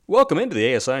Welcome into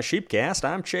the ASI Sheepcast.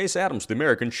 I'm Chase Adams, the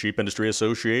American Sheep Industry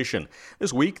Association.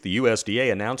 This week, the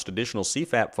USDA announced additional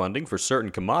CFAP funding for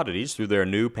certain commodities through their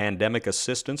new Pandemic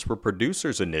Assistance for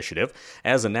Producers initiative.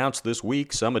 As announced this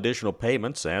week, some additional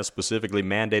payments, as specifically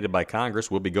mandated by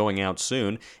Congress, will be going out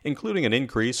soon, including an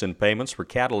increase in payments for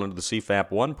cattle under the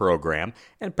CFAP 1 program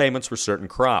and payments for certain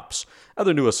crops.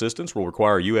 Other new assistance will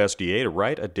require USDA to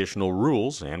write additional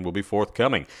rules and will be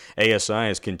forthcoming. ASI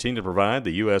has continued to provide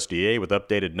the USDA with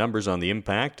updated numbers on the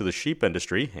impact to the sheep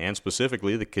industry and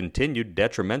specifically the continued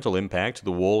detrimental impact to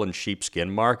the wool and sheepskin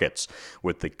markets.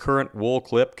 With the current wool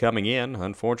clip coming in,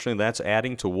 unfortunately that's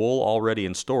adding to wool already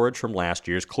in storage from last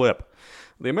year's clip.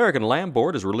 The American Lamb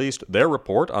Board has released their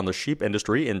report on the sheep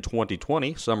industry in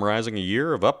 2020, summarizing a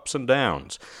year of ups and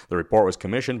downs. The report was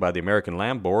commissioned by the American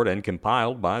Lamb Board and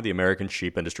compiled by the American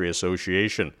Sheep Industry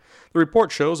Association. The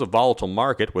report shows a volatile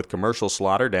market with commercial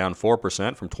slaughter down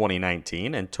 4% from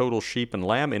 2019 and total sheep and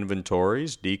lamb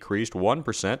inventories decreased 1%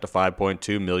 to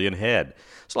 5.2 million head.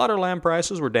 Slaughter lamb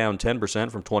prices were down 10%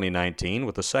 from 2019,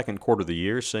 with the second quarter of the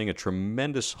year seeing a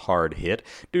tremendous hard hit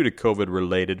due to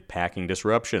COVID-related packing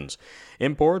disruptions.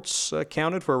 Imports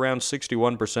accounted for around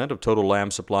 61% of total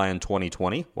lamb supply in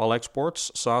 2020, while exports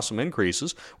saw some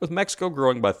increases, with Mexico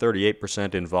growing by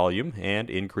 38% in volume and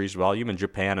increased volume in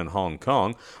Japan and Hong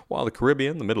Kong, while the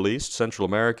Caribbean, the Middle East, Central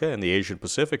America, and the Asian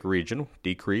Pacific region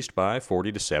decreased by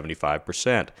 40 to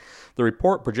 75%. The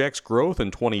report projects growth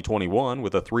in 2021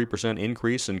 with a 3%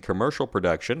 increase in commercial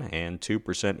production and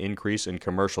 2% increase in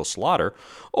commercial slaughter.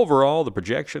 Overall, the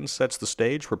projection sets the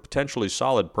stage for potentially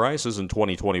solid prices in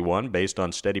 2021 based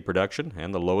on steady production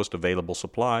and the lowest available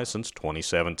supply since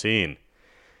 2017.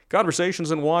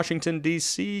 Conversations in Washington,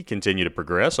 D.C. continue to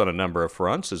progress on a number of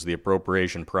fronts as the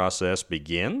appropriation process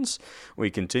begins. We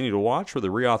continue to watch for the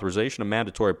reauthorization of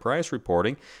mandatory price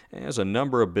reporting as a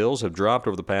number of bills have dropped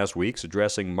over the past weeks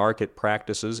addressing market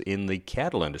practices in the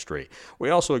cattle industry. We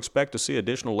also expect to see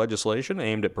additional legislation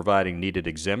aimed at providing needed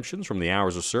exemptions from the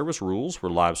hours of service rules for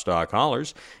livestock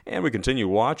haulers, and we continue to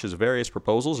watch as various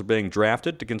proposals are being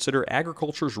drafted to consider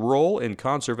agriculture's role in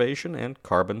conservation and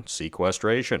carbon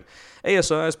sequestration.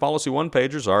 ASI's policy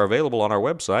one-pagers are available on our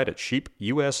website at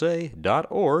sheepusa.org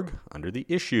under the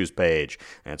Issues page.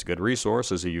 That's a good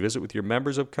resource as you visit with your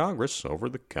members of Congress over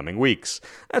the coming weeks.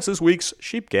 That's this week's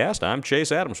Sheepcast. I'm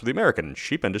Chase Adams with the American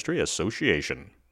Sheep Industry Association.